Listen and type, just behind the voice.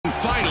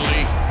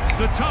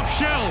The tough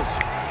shells.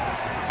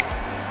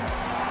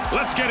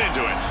 Let's get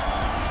into it.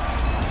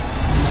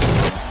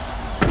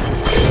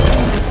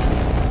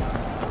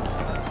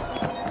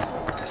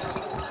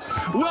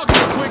 Welcome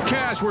to Quick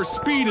Cash, where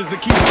speed is the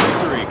key to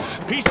victory.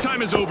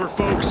 Peacetime is over,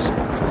 folks.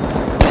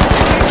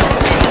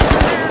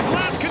 Ultra-Rare's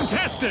last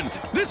contestant.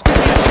 This could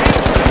be a chance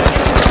for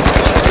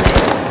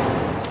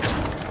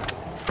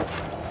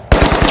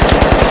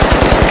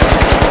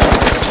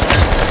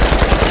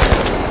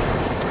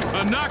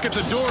them. A knock at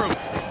the door of...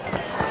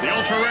 The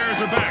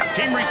Ultra-Rares are back.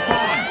 Team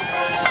respawn.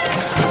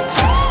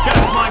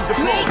 Gas line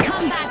deployed. Great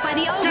comeback by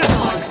the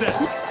Overlords.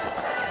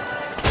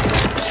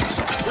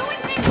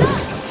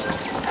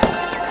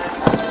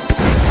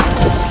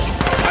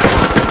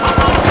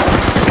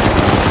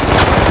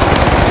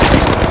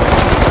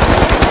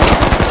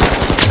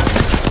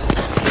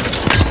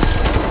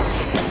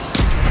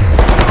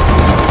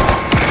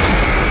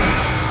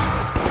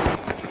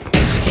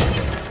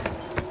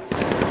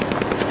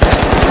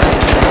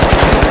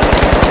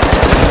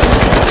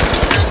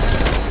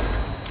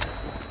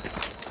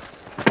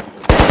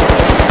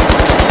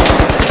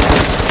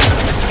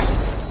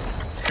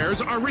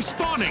 Are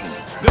respawning.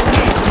 They'll need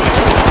to make the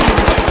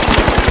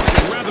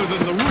exception rather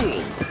than the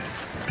rule.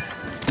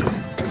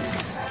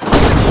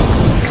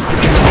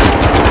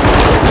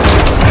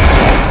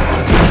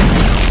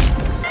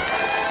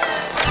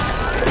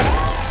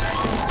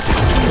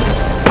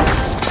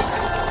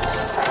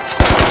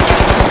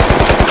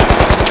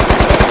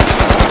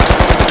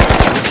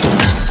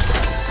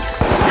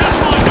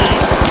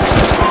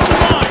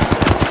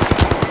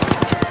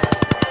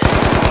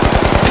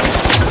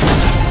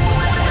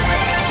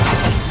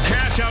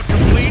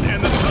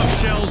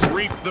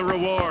 The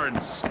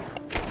rewards.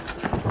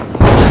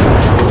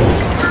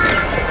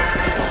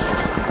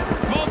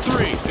 Vault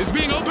 3 is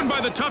being opened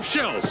by the tough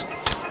shells.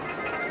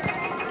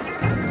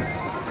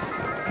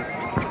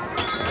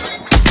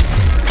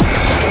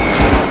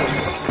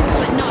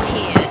 But not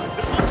here.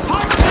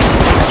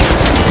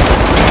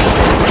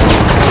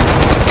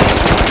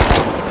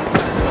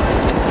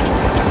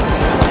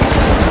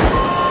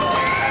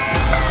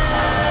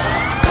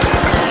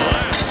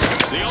 Alas,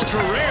 the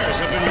Ultra-Rares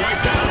have been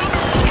wiped out.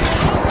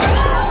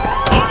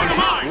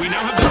 We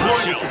now have the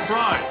tough shells.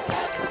 Surprise.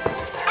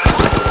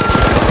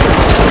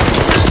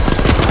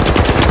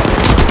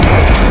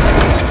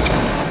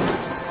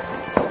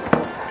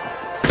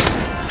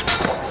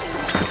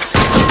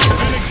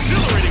 An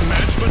exhilarating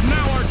match, but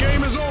now our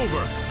game is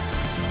over.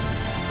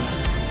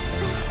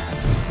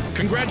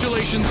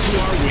 Congratulations to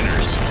our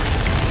winners.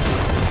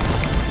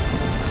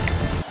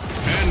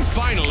 And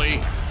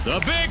finally, the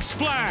big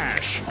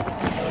splash.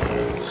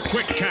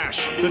 Quick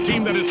Cash, the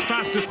team that is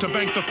fastest to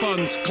bank the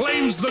funds,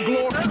 claims the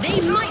glory. They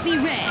might be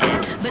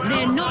rare, but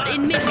they're not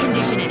in mint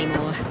condition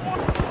anymore.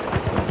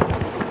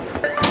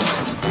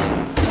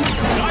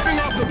 Diving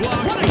off the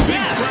blocks, the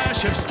big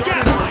splash have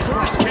started our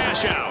first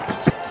cash out.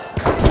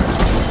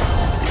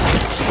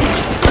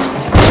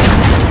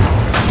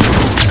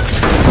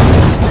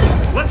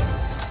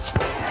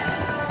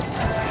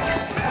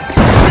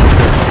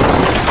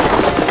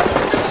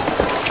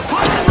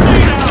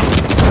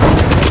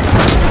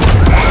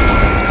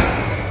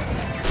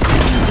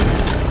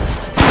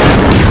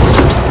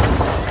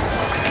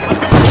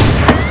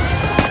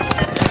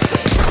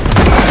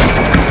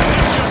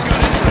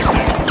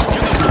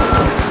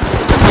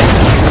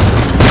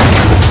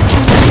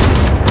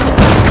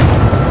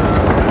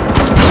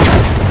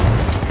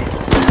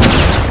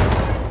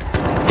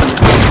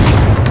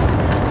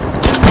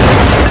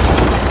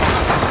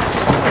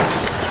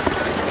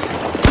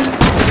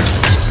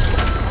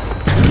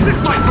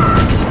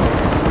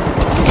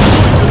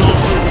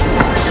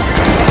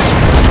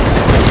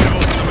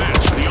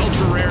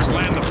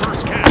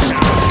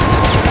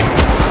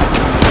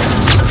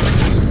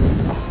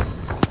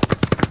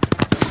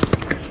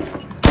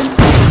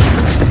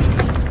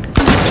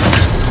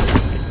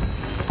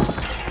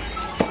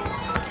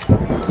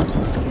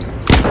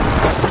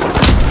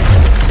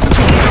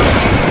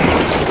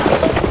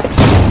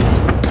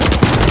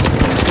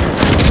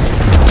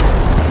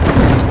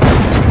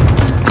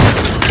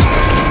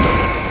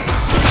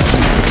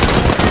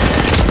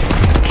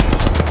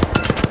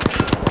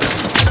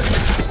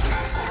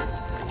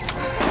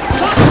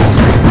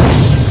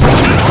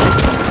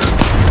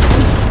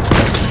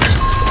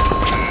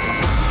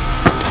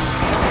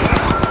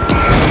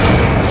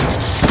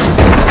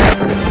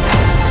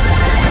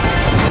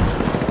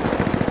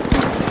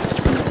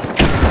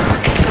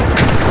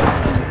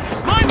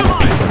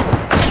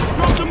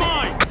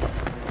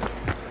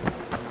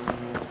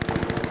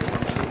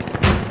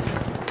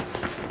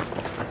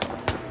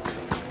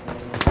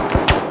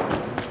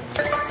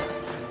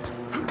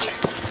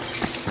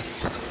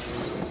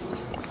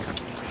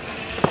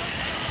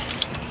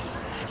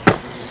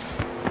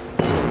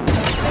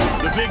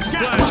 Big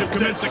Splash have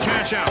commenced to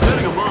cash out.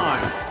 Setting a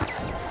mine.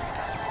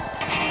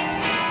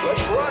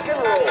 Let's rock and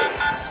roll.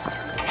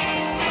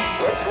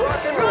 Let's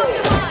rock and roll.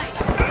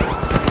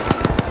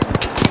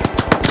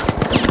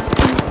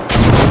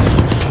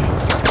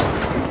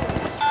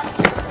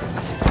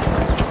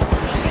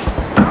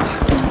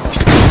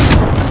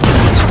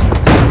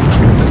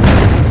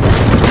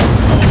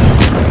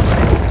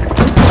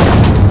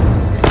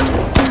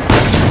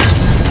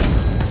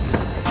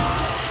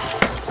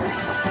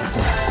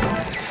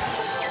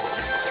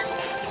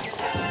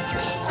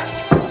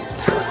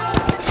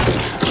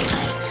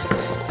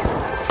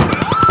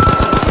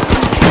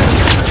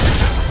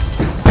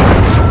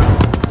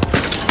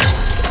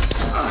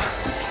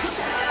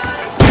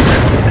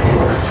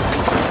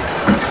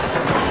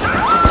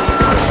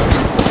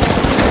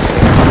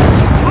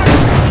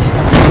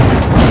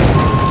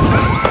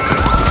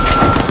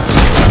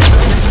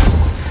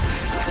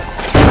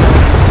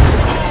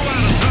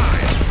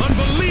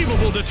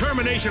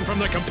 dedication from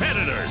the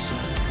competitors.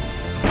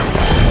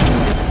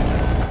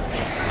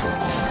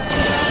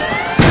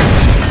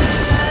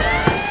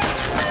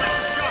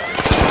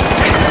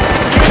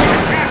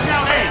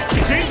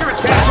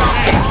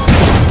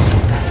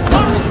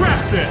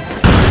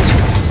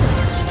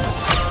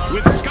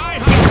 With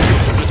sky-high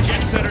skill, the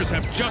Jet Setters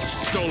have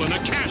just stolen a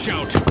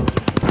cash-out.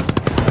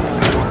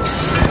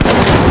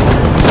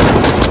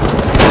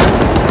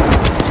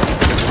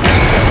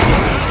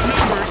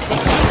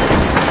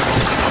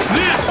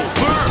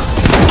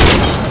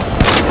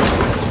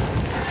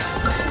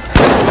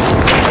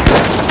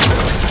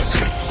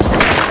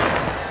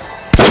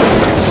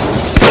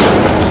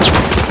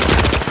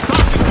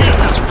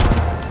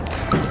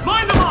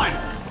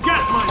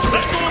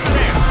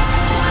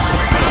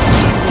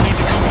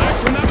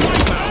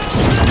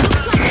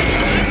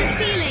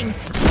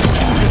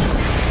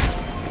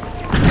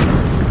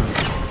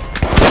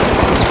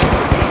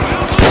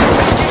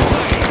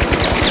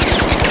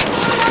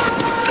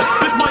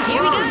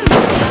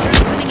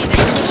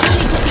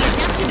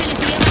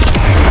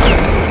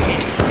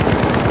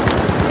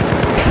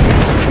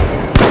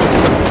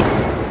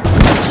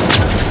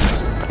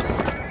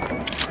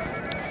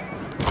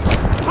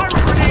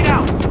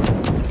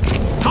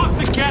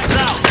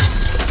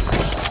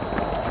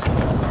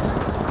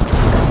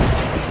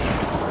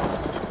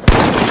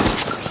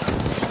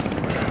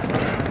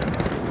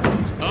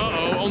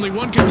 Only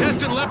one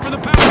contestant left for the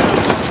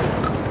powerhouses.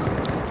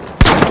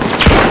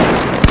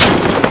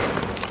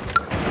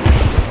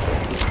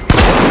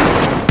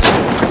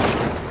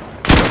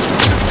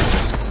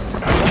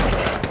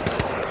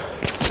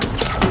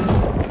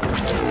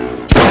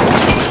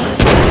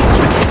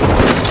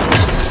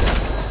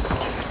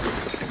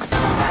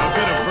 A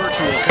bit of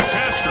virtual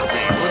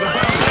catastrophe for the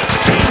Boundless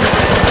team.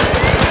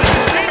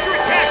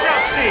 Dangerous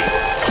cash-out seat.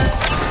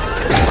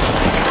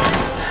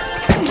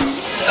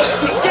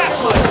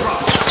 Gaslight drop.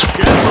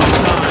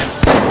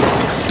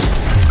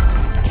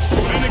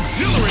 An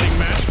exhilarating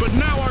match, but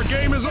now our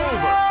game is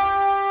over.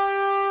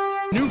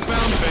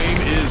 Newfound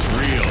fame is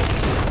real.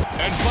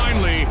 And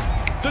finally,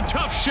 the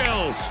Tough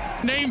Shells.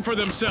 Name for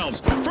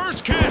themselves.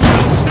 First cash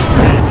out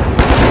started.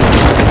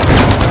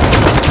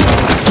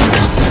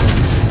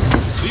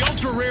 The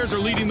Ultra Rares are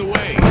leading the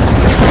way.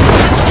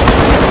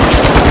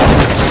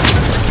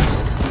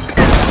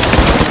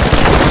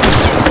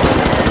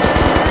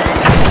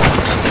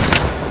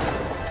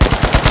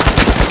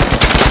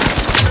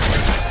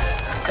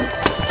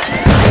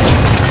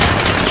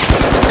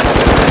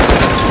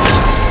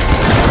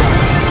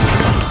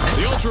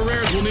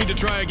 We'll need to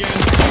try again.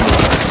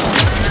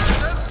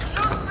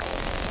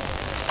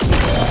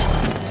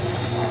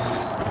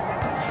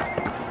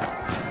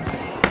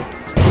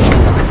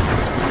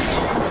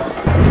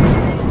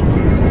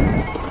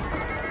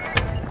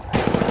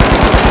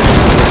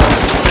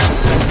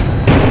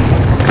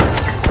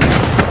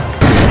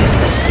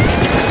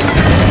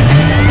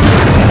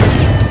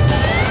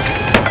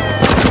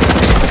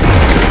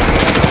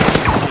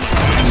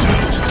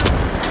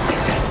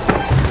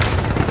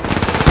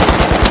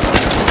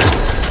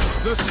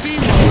 The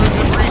Steamrollers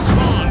have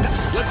respawned.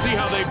 Let's see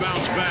how they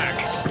bounce back.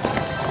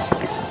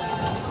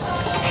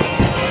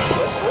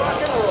 Let's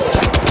rock and roll.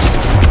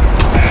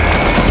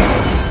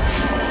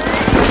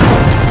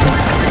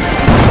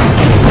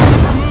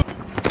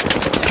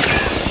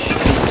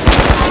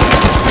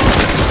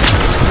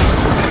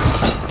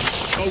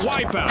 A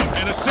wipeout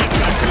and a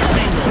setback for the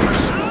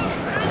Steamrollers.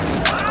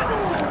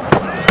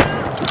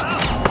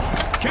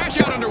 Cash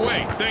out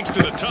underway, thanks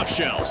to the Tough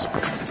Shells.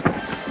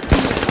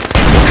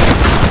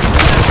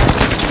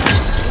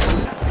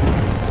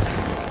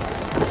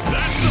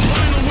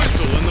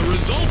 And the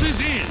result is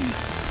in.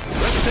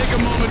 Let's take a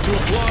moment to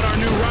applaud our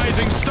new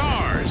rising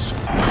stars.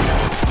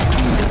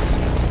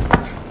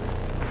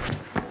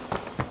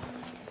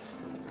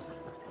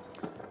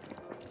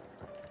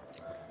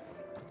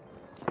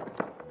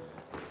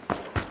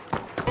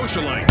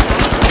 Socialites.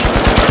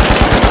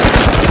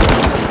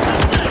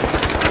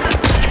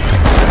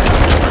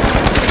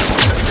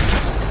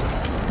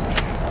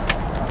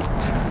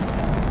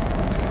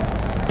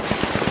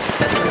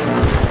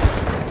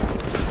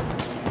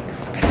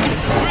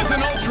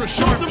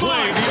 Sharp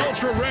play, the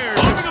Ultra Rares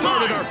have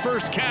started our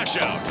first cash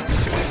out.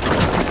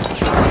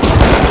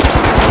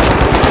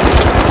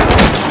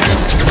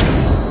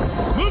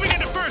 Moving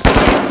into first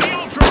place, the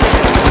Ultra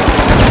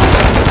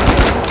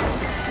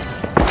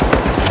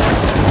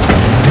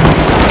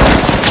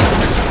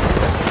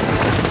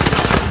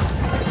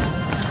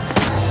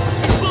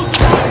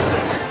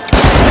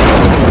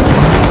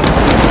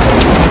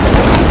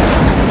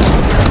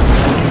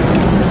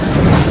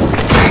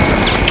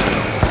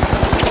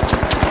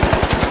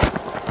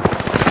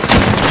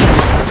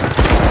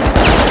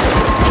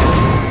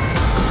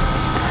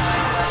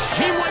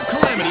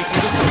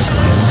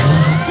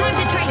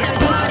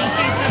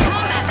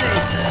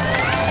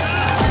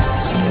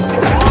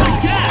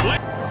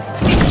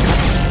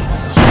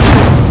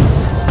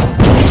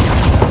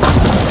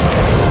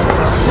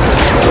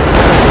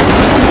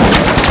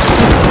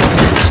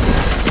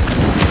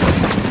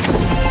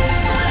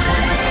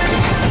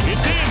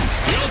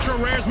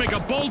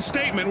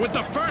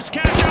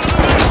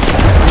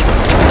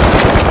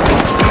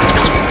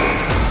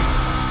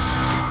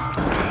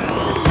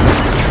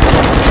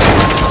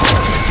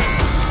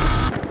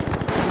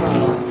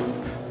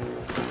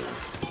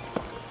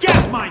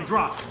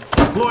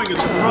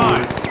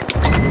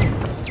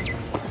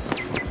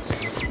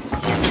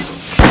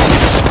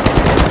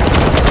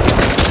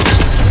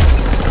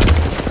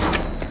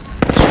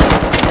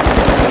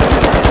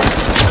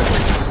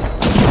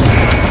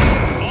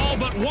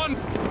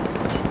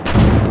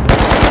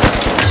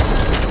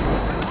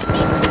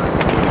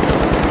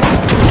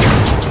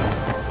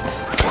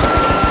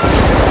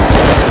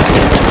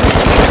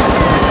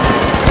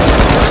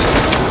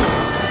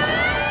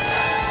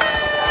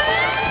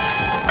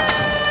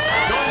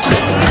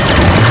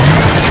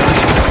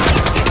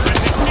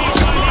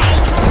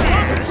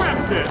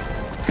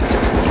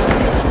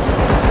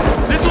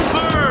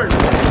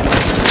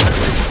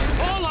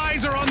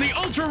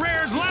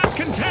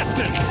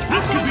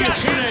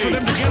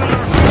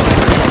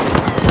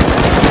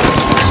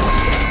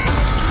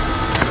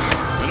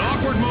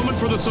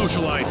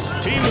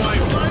socialites. Team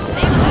wiped.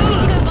 They were hoping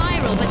to go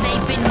viral, but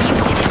they've been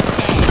muted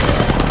instead.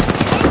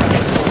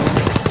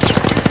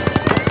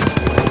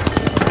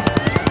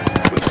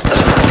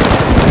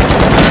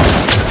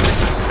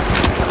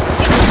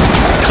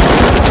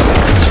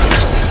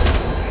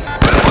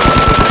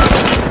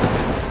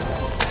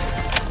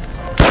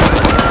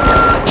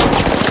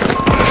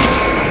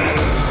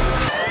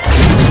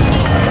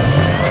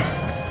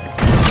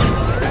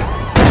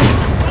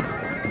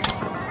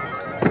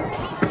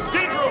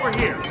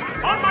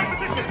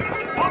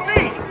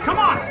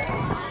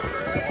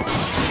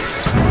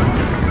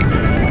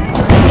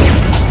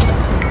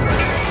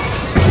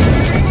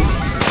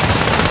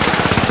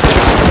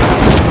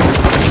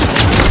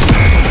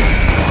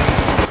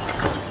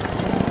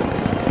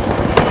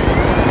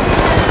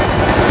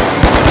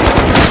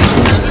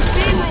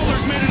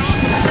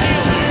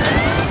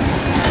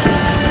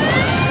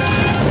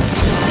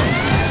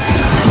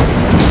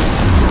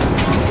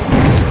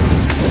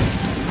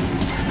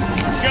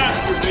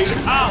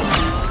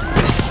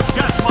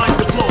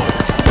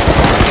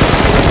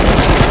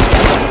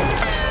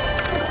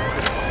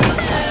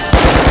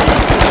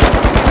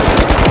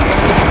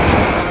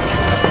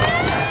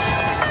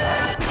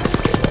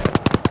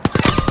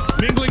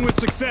 Mingling with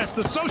success,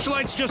 the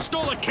socialites just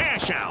stole a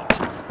cash out.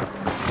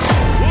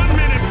 1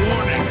 minute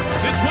warning.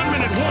 This 1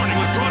 minute warning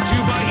was brought to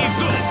you by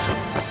Isolt.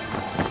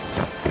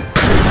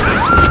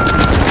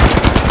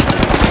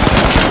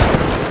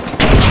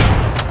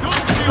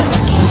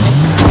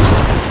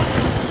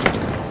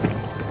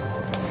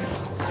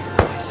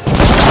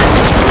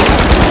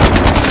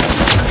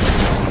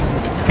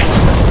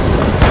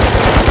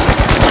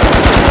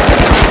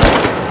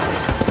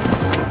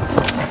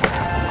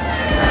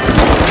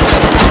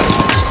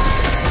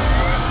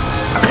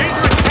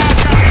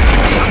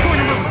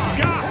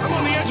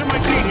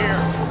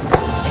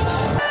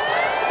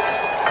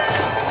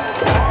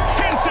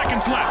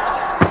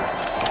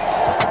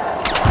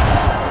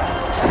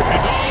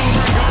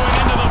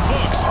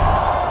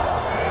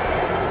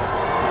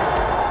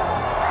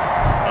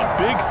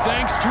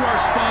 Thanks to our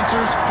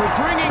sponsors for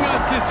bringing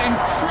us this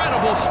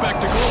incredible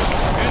spectacle,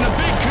 and a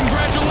big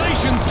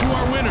congratulations to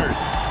our winner.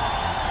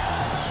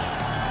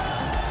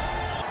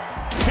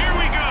 Here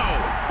we go,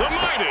 the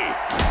mighty,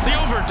 the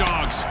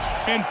Overdogs,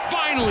 and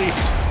finally,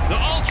 the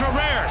Ultra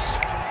Rares.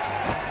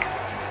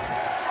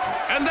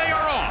 And they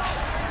are off.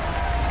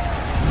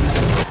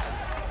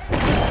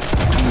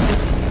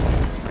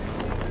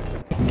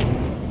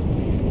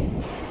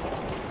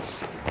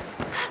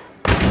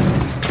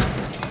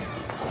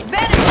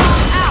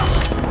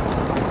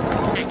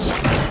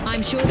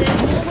 I'm sure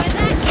there's more where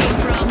that came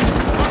from.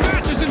 Our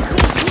match is in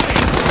full swing.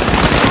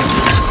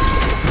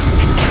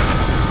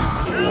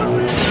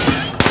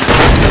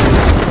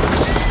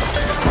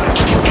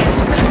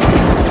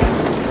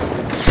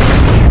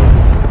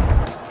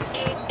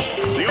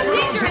 The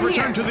Overdogs have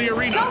returned to the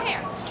arena. Go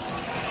here.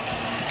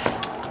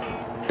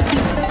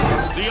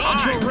 The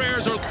Ultra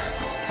Rares are...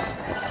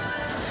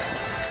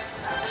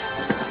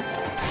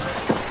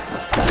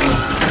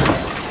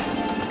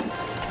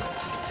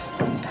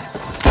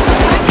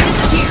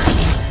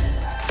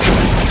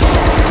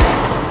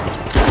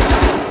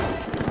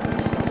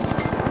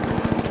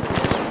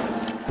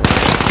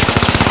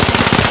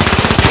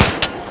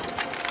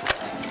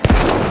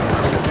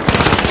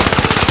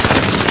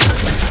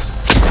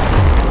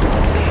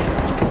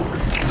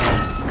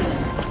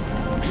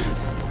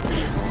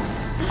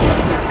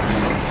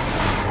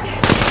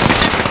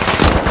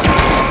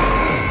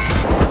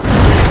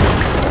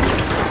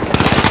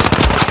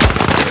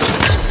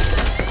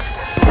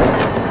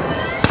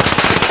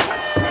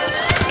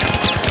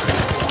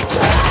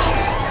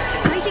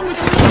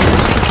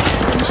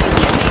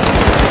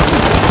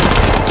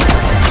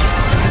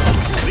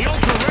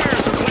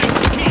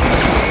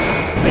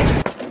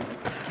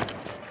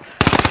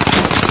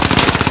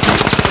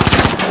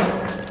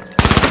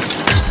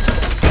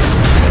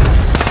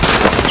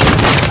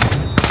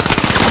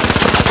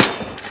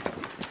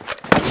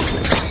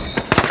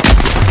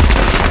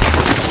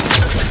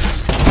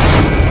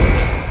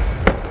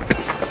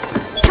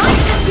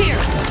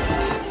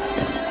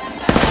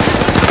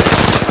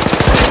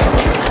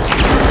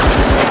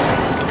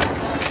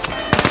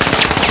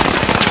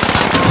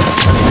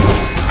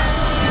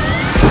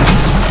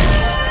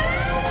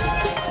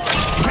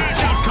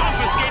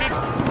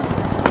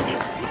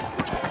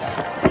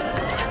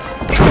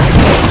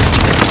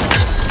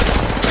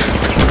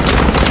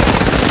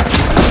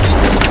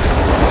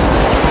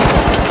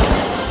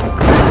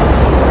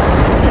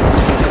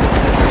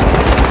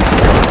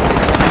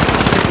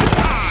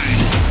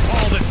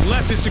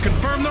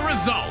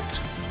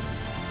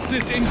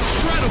 This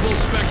incredible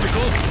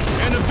spectacle,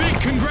 and a big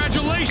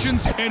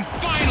congratulations, and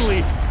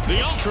finally,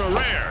 the Ultra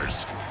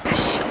Rares.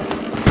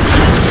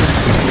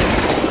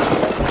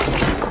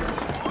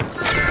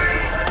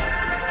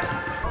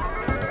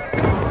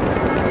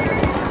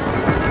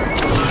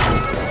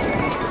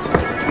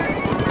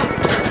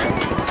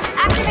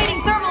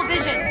 Activating thermal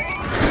vision.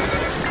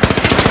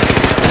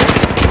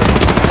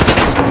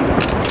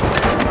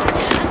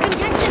 A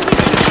contestant is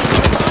in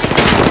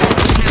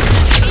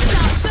the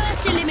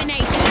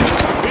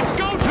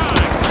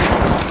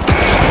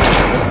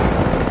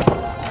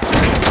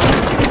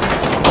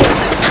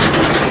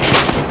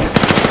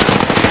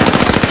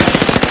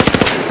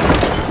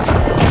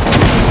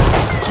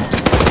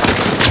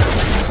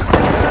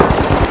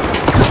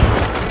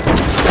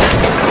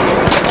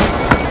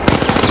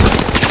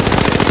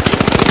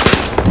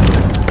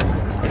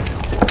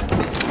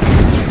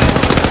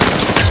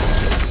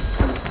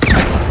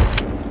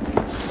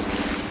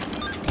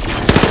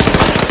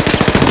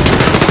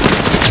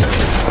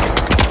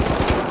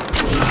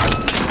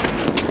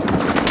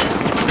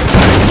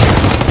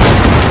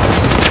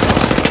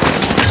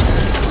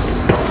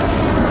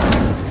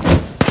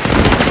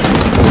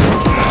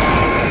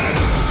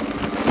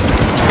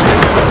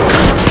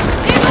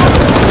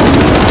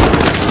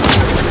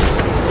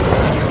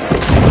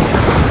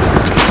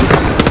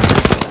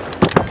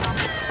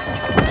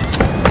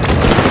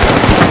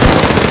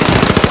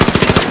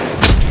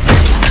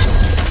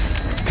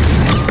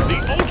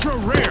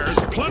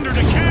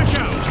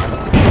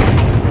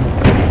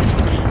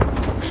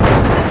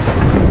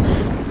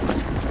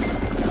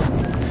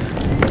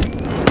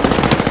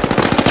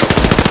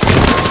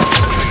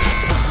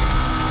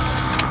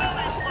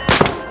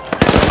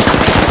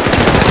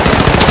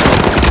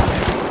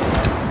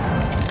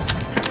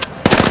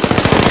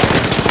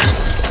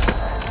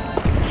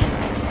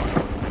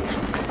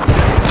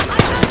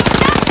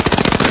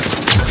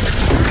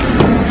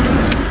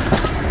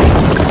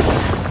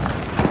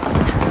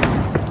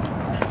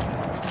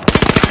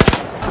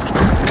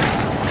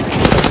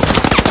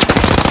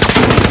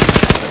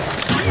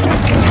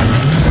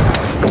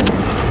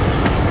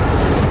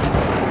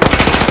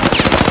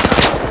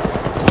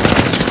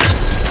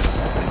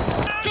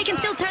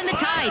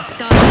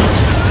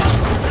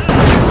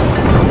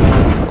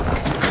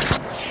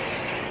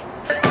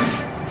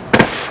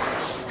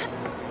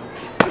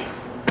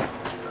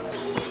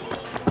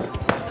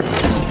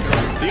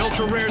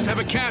Ultra Rares have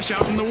a cash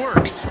out in the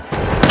works.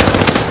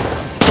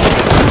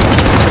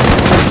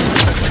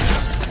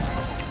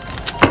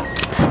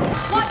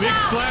 Big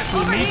Splash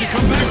will need to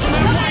come back from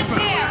that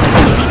wipeout.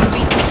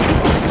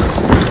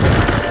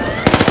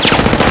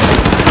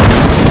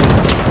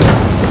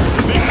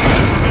 Big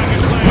Splash back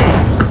in play.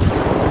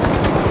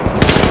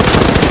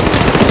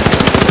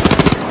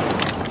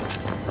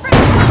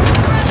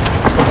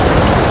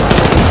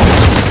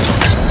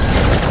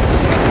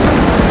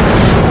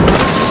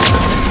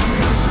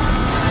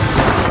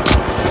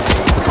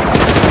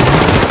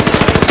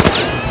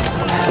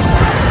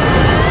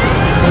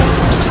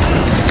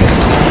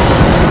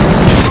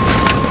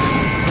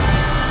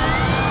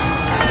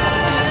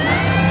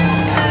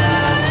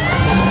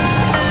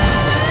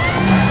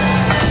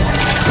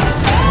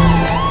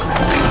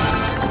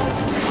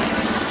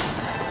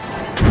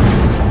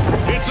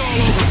 It's all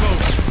over,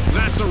 folks.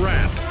 That's a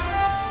wrap.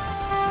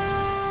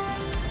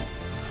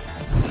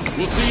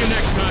 We'll see you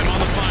next time on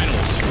the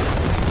finals.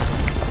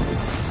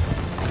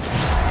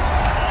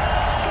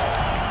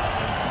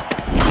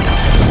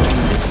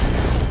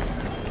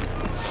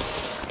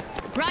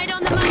 Right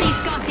on the money,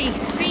 Scotty.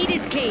 Speed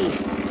is key.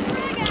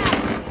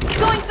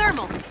 Going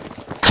thermal.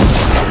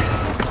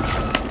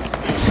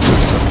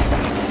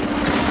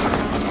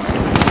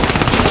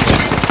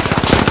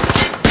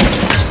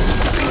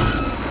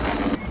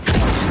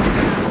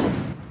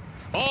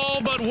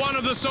 All but one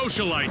of the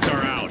socialites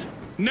are out.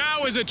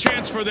 Now is a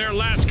chance for their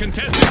last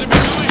contestant to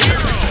become a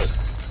hero.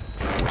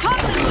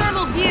 Tossing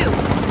thermal view.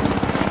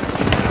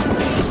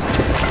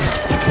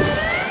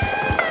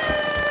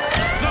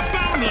 The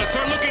Boundless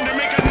are looking to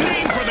make a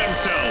name for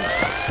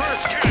themselves.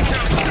 First catch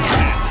out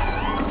started.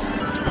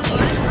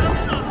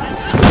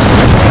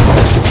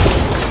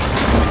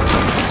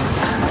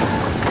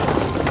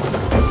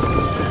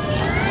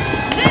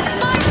 This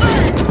might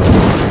work.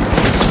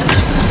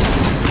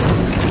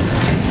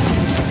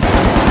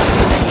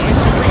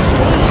 Socialites are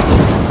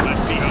respawned.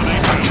 Let's see how they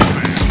bounce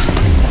back.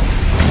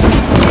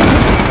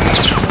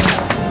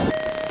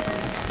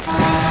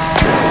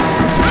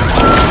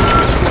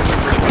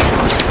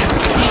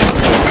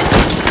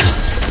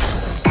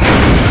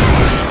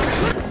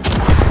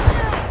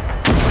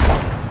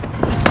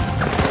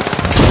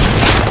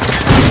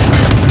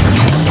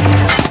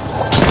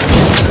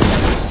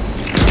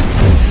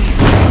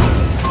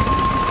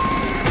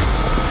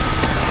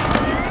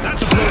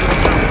 That's a blow to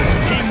the Boundless.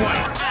 Team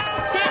wiped.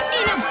 They're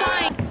in a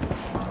bind.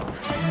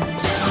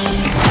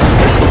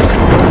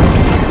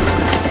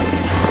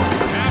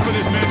 Half of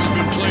this match has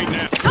been played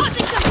now.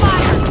 Tossing some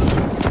fire.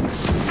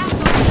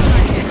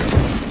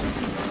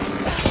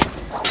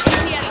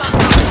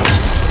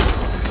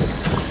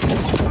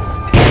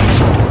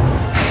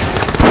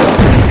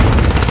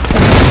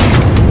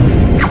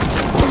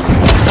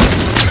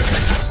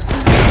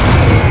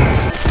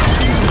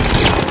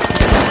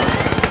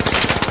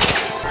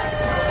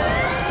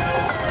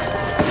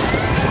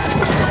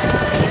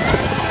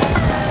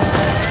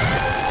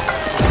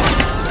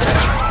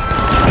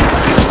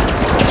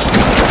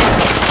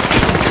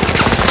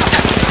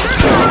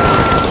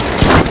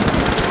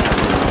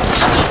 ATS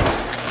on top.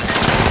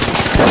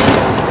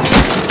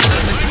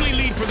 Timely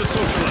lead for the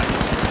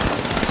socialites.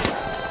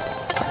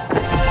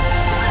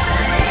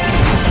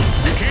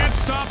 You can't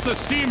stop the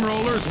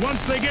steamrollers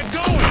once they get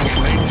going.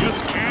 They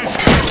just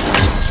cash out.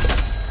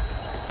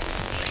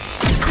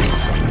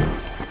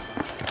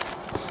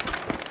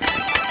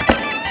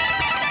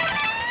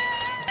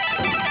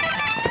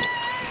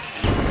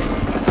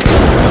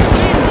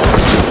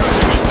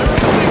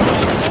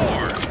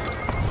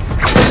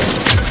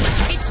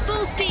 It's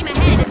full steam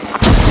ahead.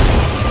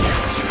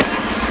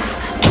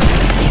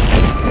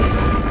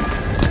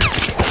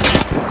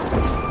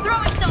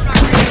 Throwing sonar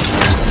grenade.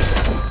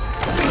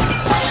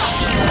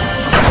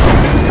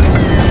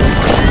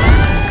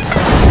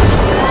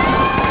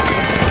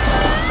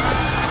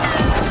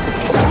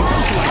 The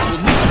socialites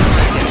will need to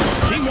try again.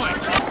 Team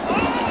wiped.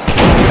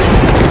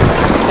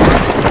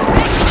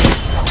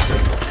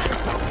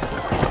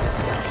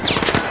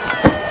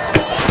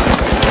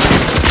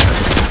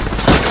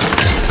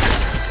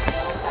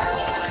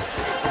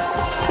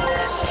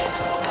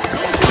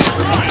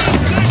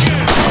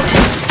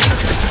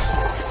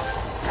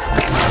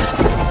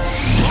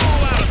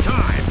 All out of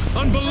time.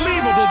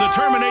 Unbelievable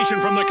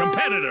determination from the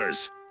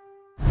competitors.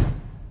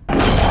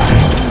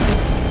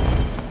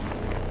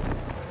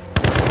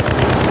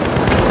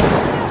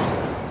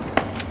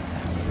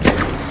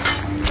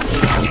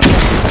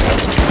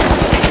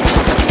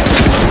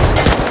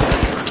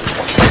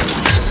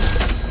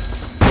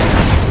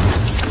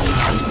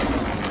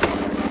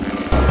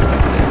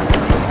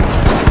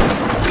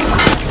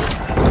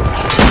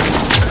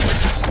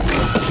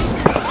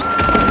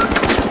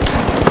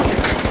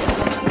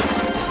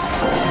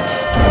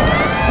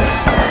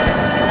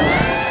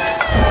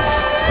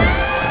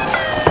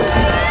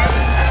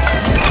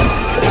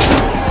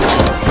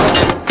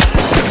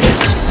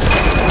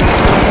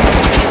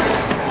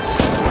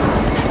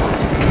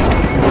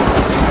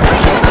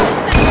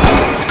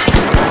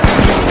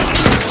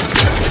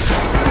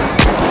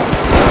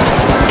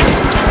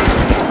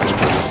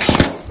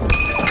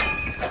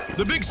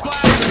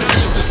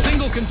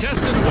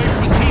 contestant away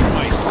from a team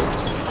wipe.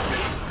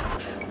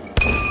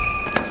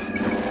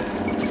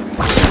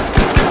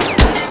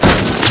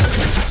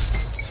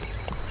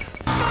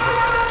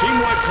 Team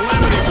wipe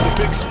Calamity for the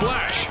big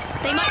splash.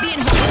 They might be in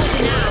hot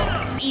water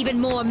now. Even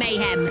more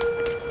mayhem.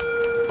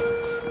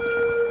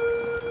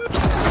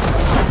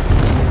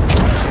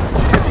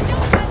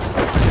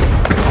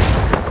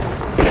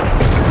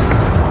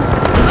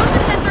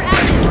 Motion sensor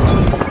active.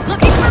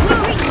 Looking for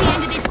blue. Reach the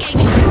end of this game,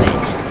 stupid.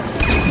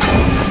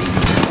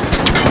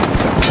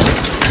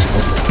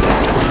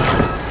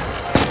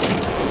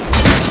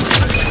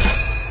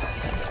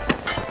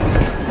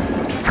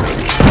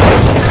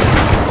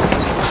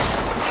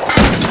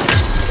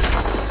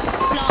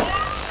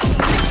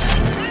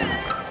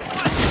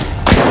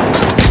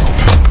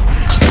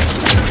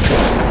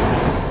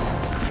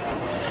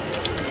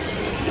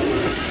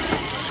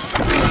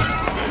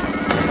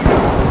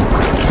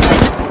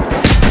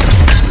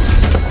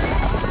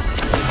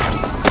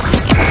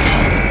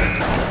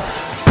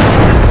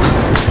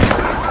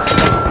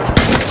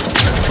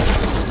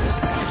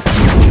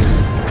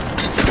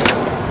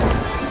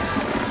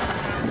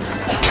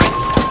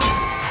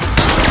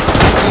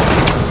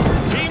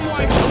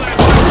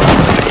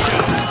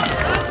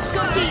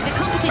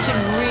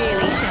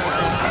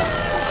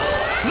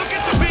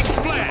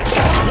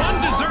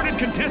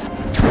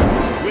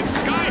 With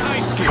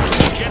sky-high skills,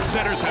 Jet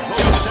Setters have hoped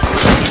to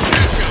the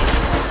cash out.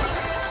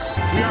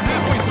 We are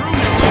halfway through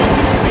now.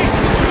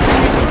 Anticipation is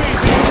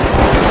crazy.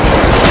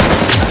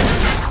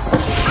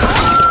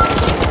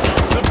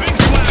 The big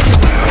splash.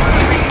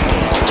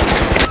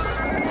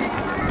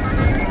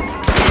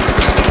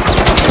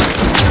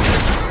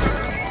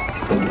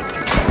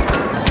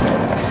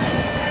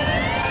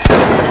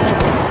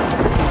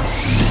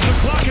 The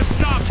clock has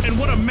stopped, and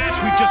what a match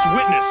we've just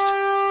witnessed.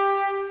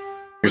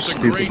 Your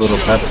stupid little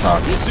pep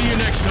talk. We'll see you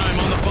next time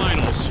on the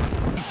finals.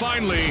 And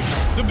finally,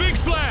 the big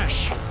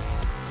splash.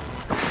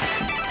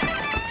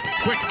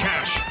 Quick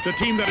Cash, the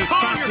team that is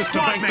fastest to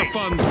bank the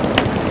fun.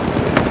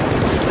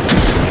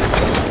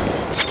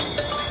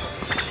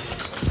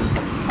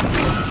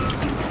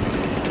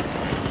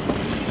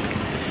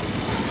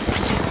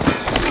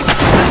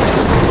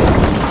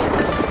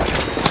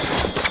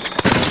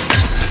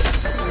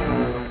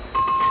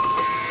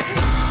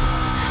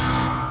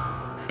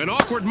 An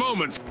awkward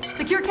moment.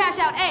 Secure cash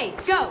out A.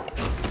 Go.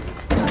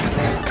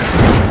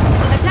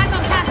 Attack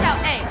on cash out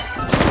A.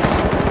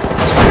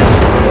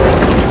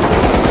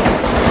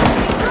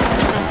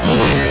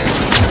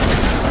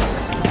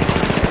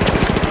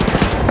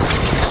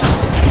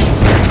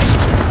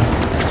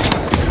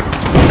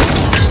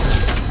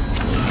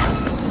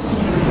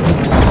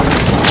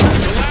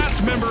 The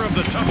last member of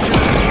the Tough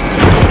Shells needs to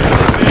go.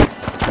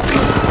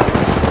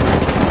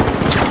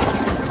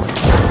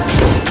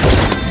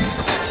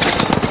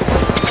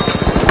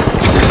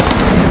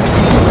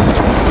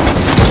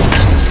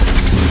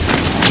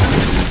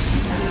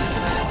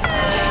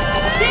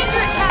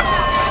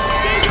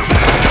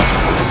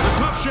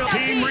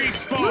 Team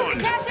respawn. Move to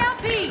cash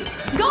out B.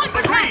 Going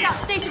for cash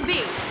out station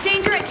B.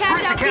 Danger at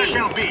cash out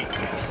B.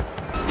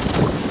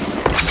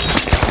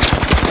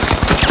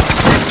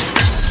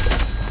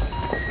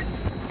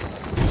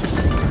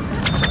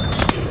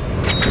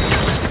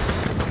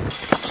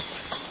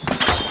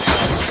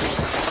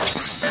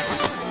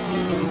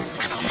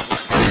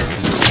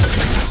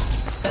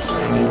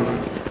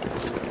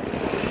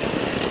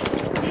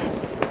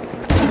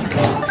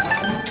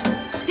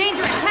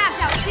 Danger at cash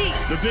out C.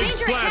 The big Danger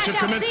splash have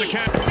commenced a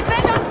catch.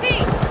 Defend on C.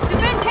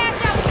 Defend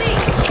cash out C.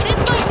 This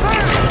will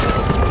burn.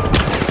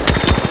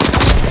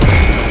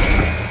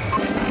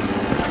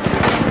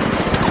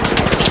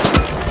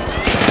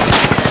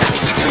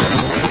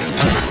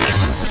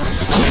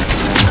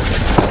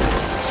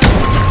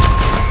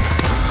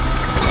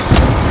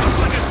 Looks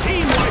like a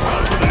team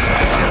wipeout for the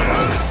Tough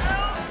Shells.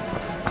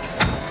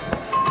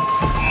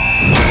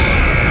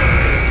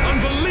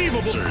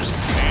 Unbelievable.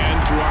 And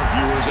to our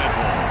viewers at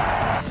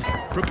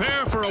home,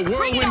 prepare for a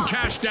whirlwind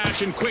cash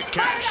dash and quick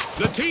cash.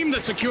 The team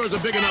that secures a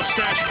big enough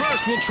stash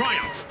first will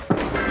triumph.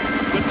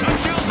 The Tough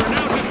Shells are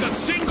now just a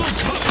single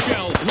Tough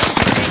Shell. One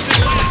contested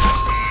left.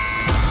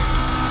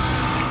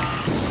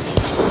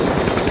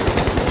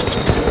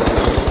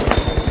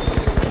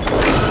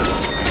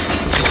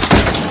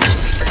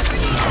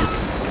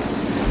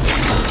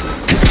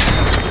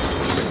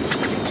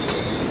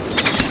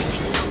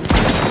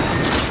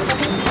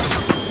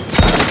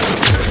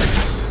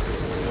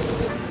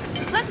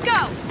 Let's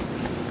go.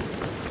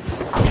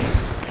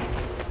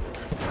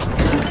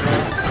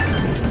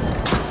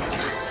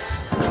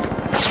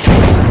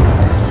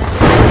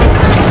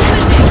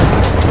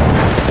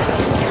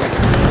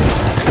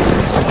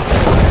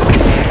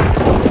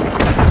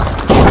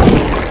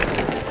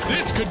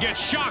 This could get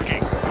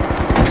shocking.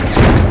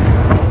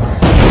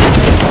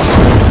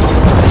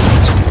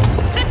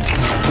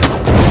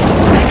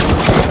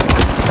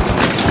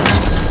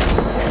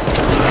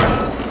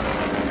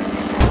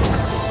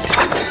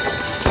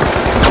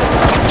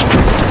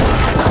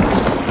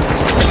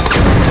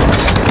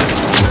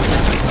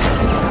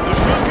 The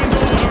shock and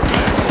awe are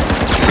back.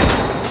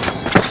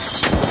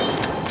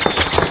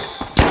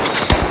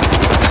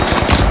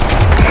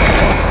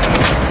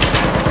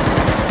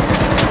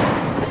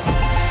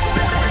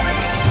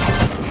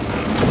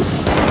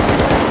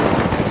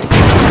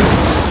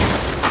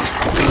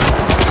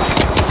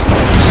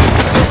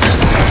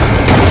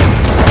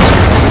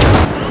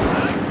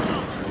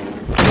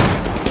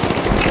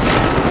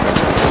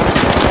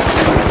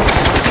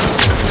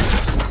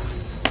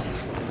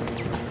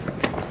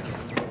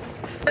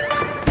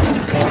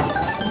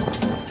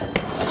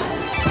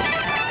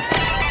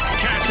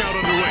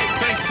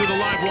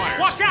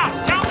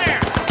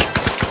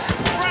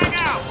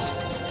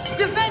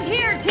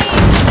 here, team!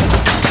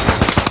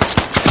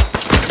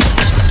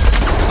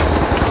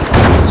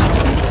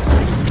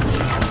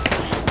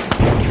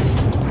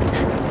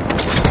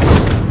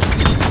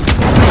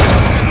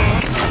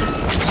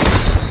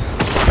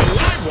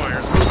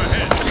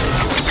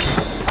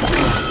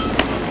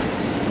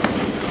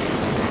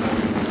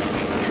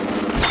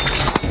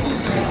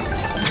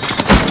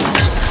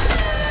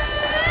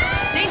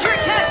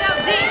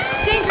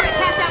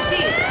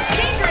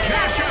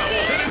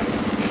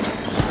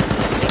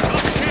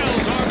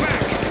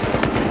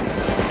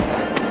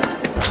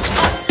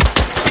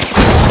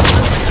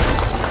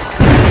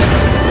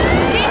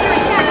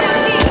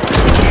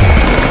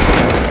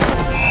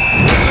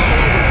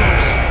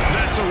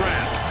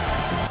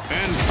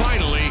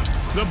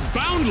 The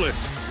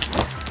Boundless!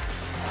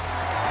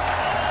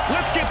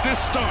 Let's get this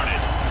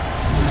started.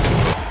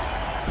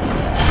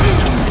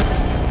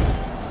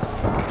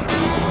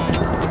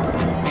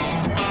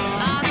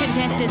 Our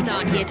contestants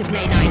aren't here to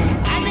play nice,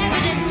 as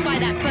evidenced by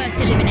that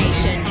first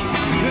elimination.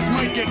 This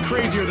might get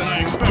crazier than I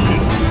expected.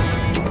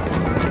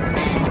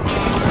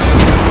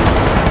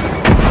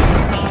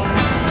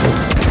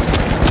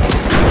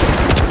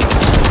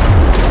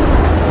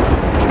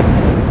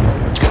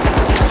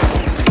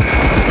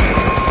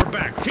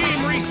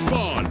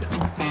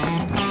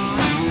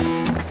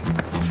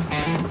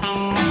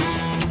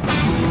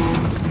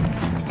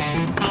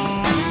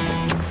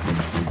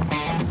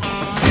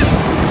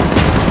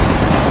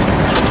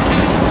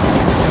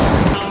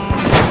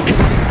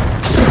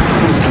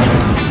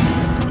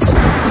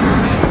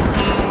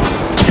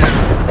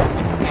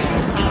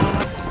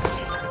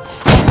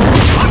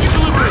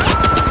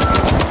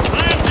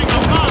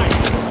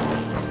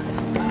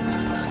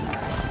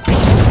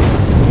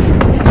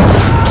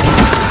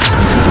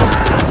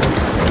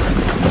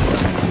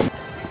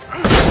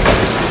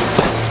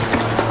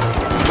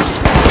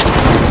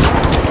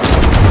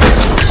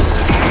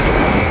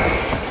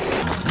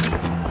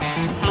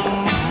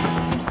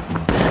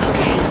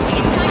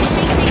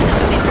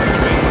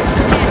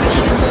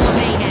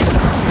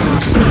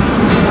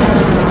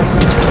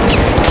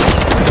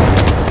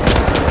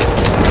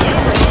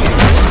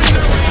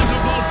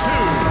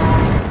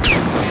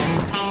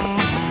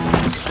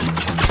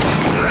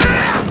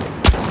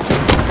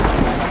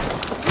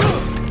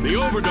 The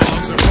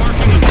Overdogs are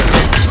barking into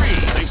victory.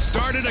 They've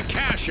started a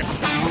cash out.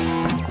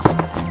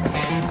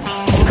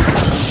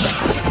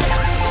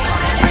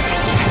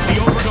 It's the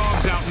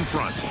Overdogs out in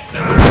front.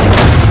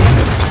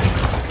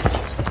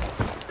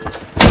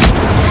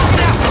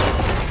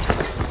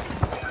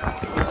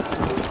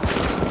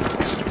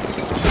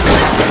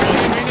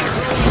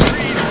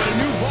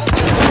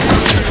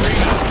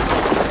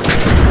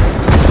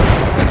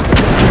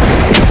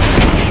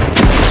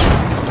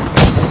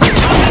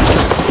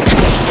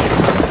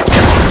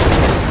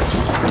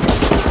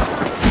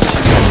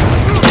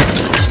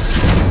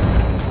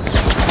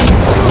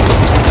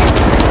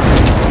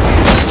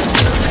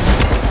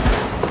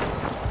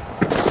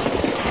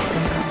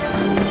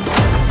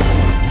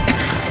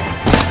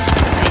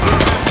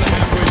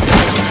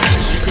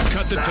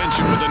 The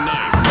tension with a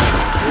knife.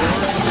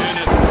 And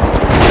it...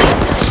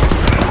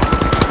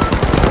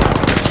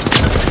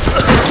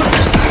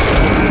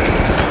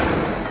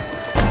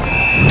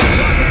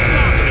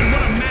 Stop, and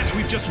what a match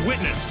we've just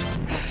witnessed.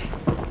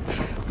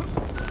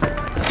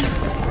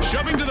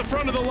 Shoving to the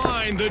front of the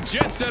line, the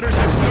Jet Setters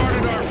have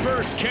started our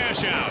first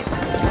cash out.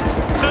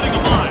 Setting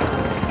them on.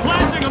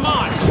 Planting them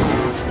on.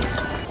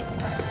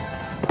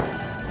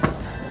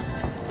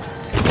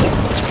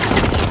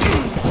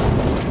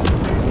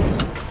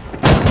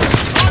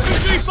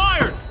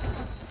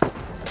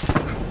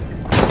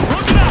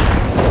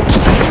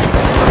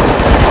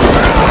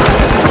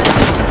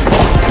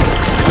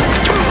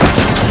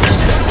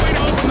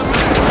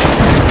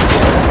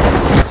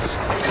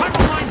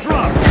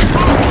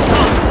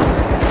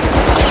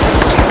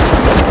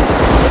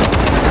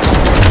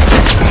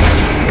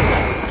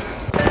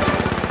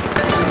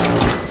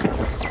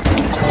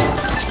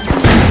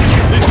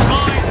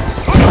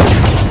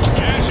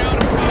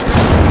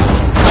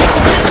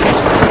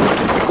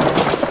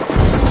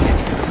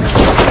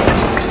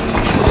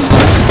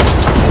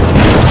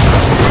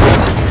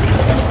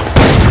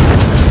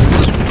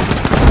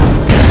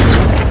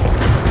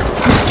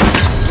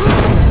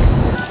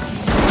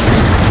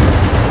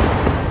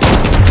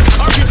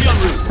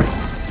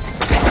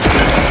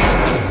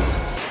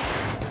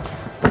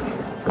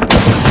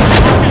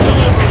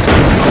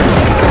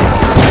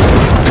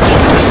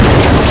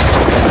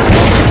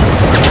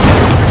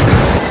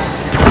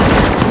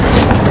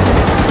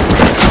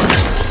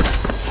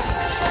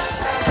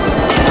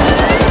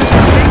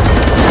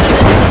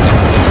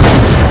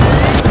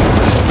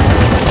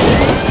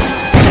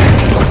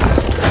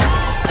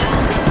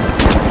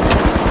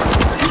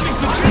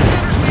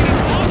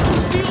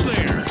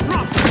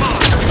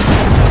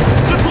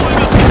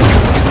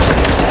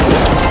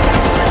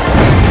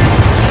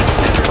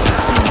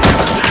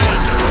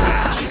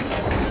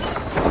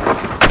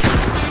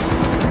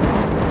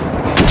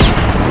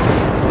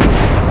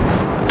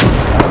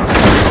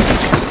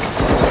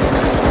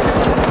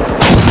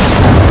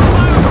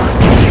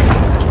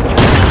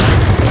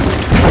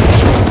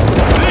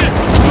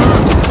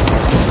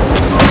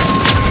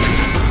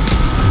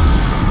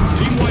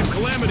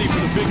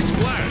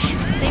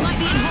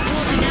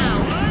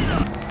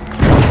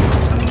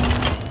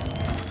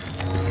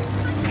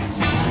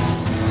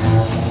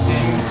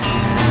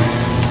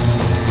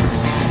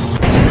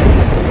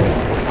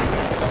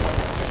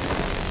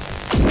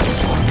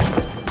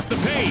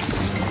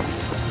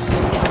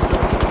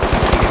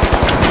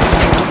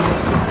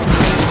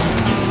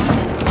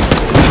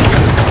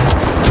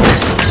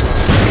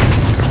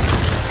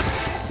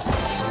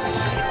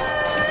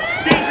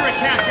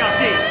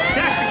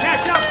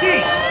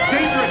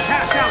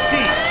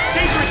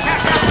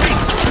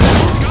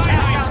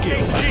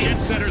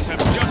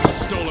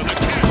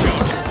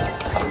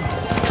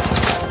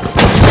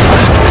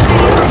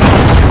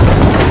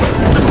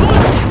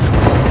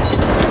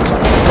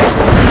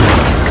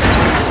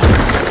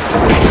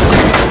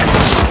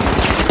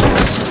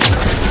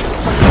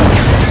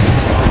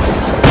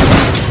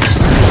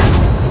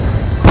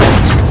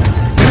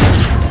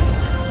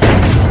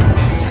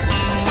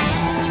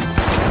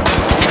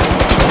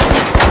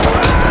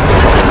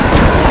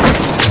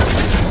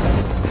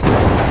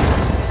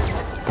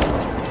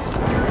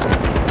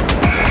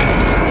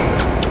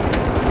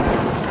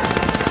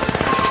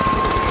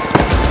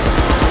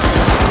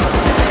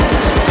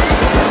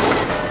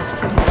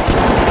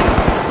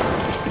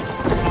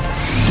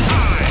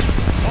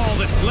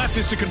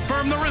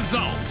 confirm the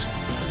result.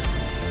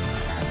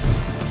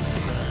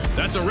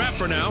 That's a wrap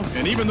for now,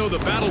 and even though the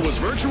battle was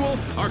virtual,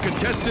 our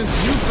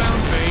contestants'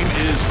 newfound fame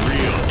is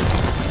real.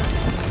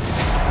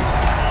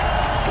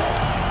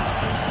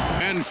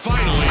 And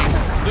finally,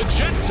 the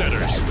Jet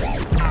Setters.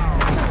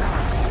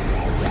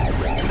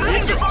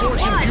 It's a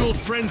fortune-fueled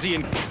frenzy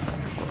in...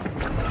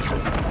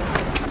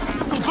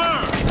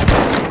 Super!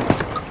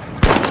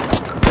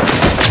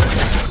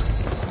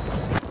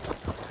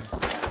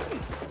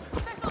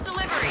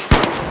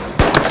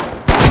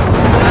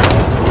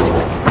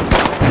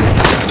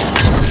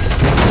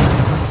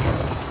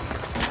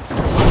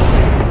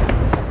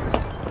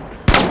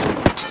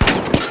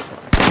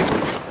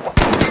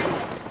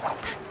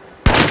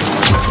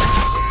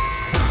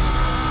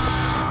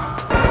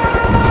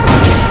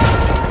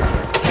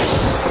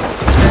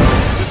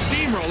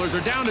 Are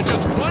down to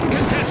just one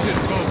contestant,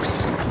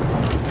 folks.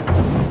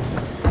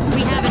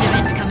 We have an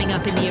event coming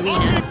up in the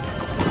arena.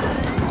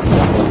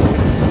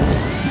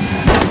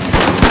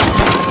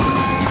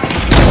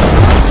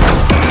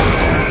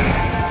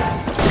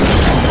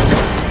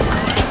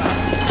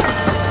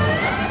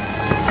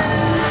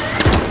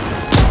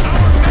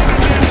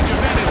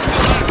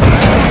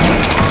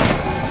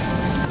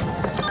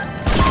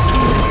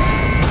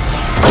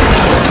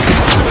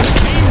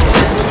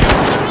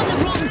 You're on the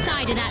wrong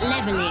side of that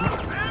leveling.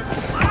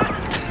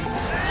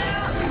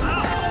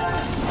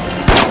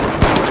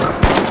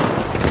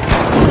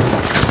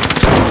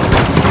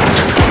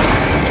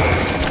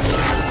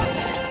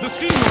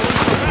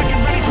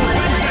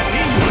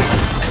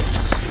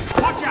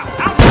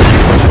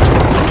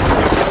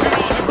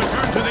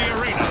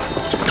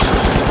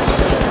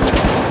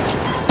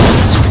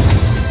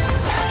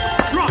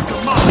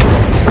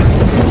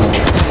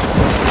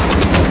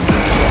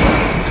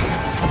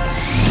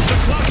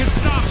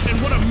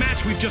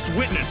 We've just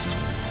witnessed.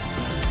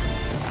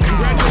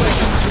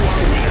 Congratulations to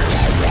our winners.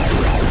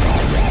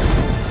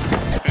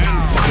 And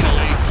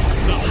finally,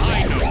 the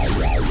high notes.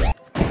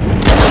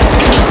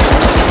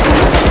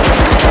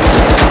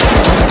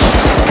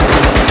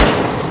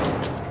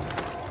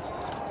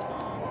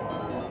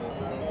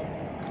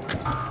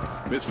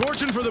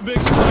 Misfortune for the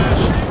big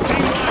splash.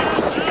 Team left.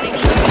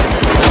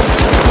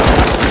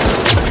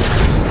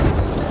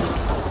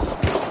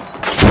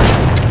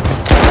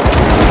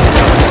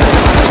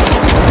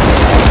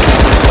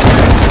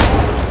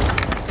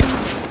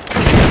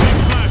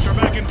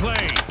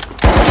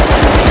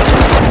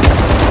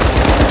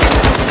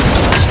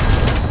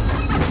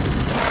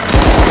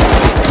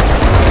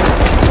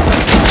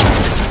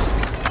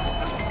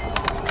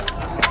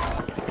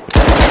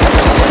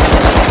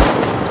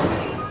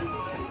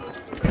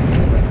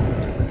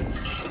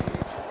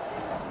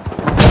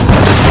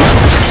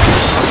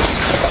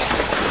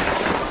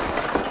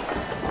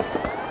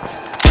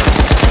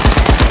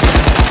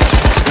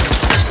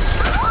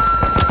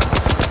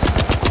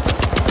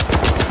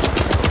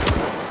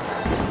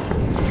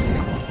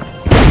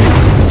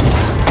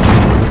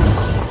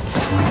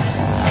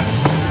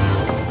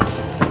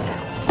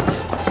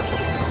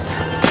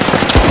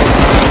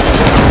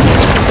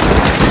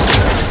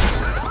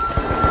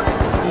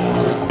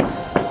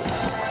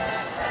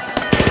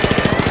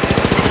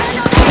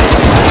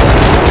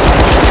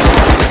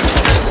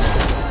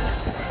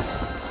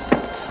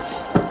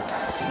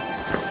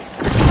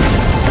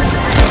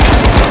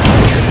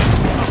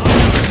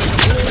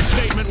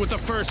 With the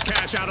first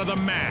cash out of the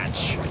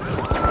match.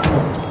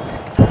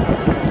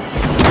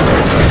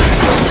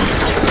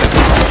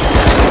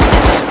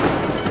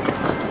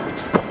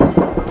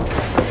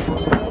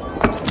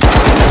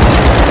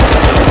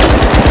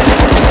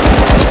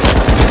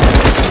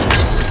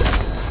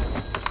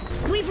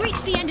 We've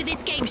reached the end of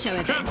this game show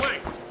event.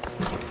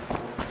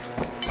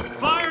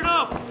 Fired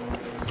up!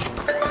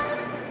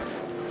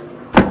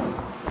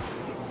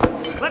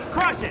 Let's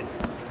crush it!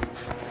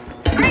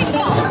 Great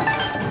ball!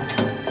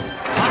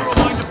 Pyro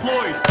mine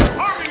deployed!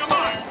 Arming a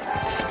mine!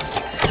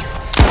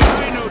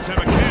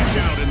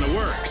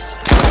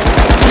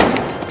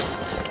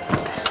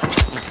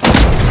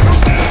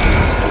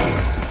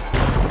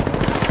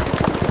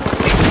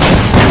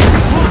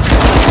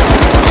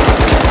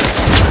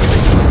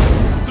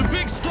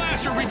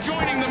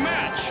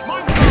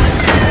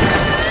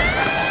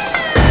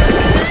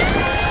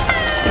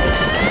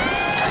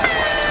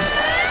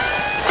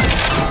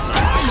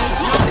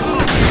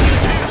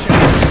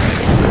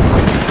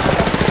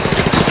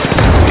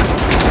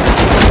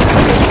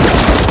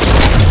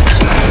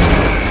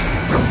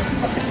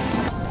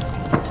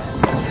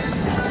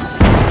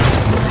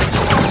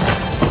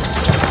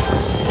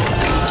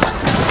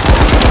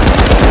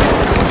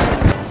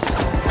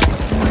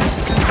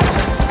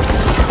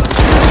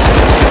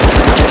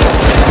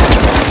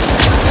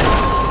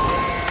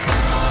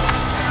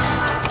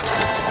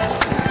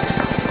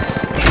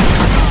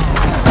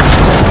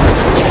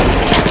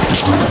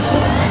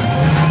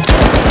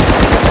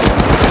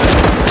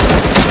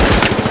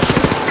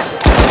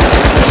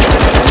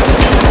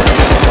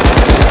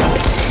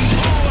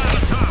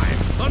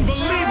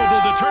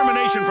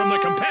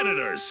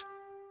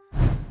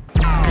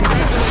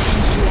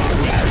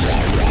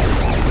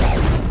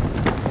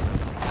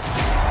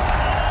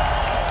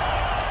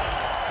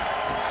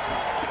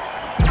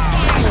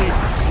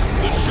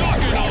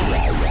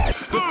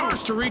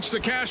 first to reach the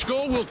cash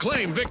goal will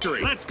claim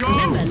victory. Let's go!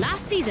 Remember,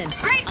 last season,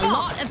 a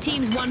lot of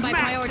teams won by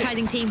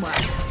prioritizing teamwork.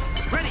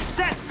 Ready,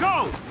 set,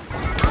 go!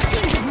 Our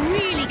teams have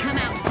really come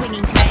out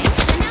swinging today,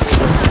 and now we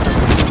will have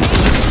first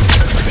elimination.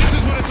 This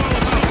is what it's all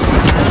about.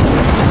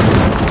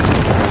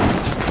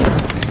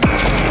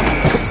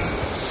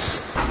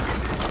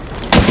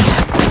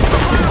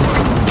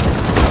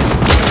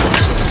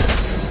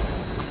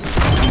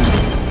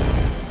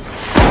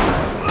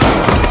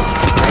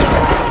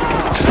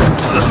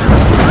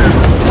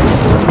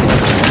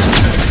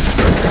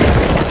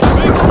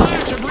 Big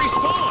splash of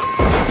respawn.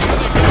 Let's see how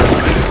they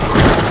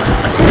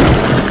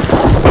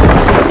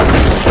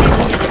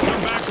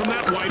come back from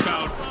that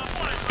wipeout.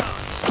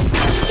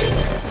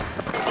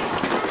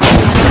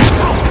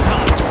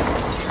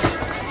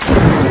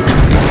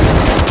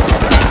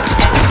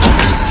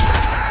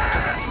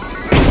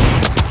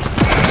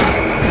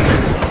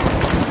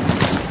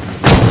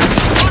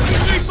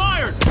 Rocketry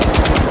fired!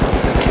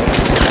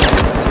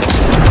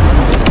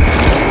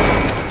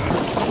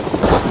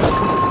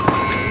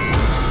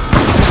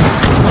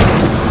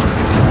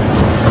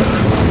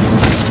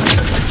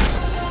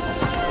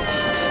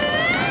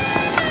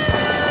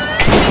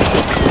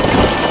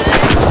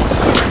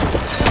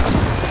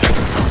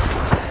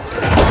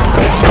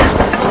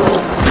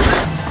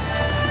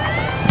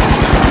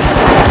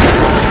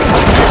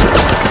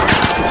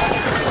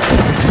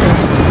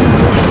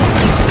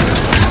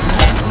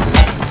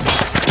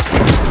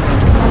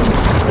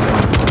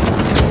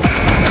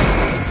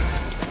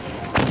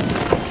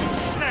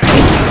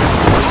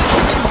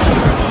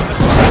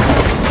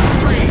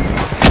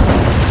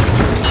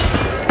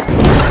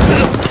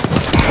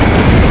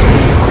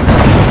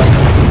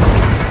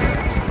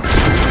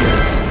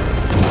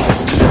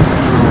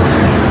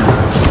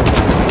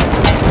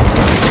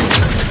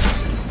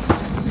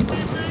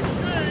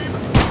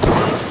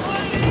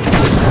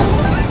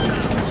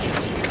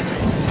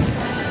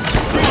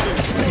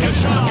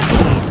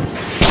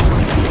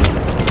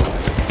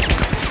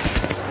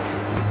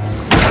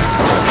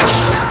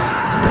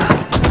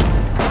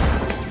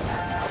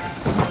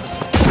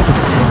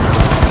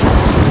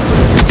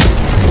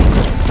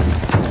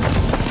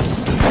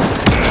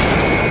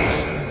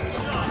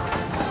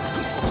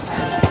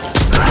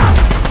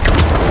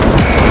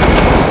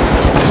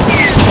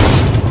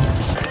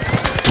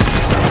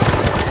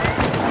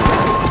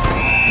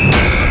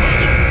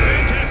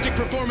 Fantastic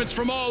performance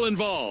from all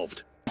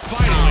involved.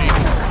 Finally,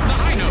 the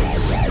high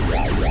notes.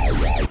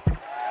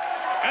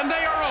 And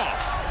they are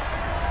off.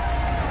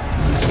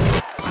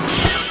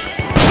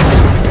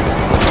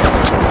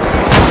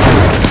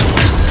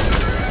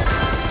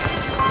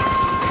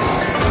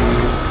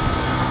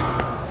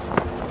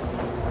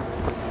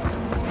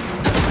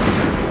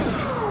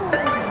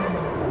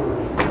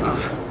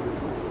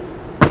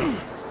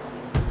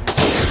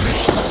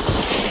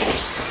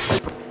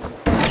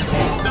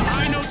 The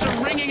high notes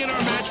are ringing in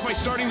our match by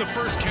starting the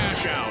first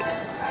cash out.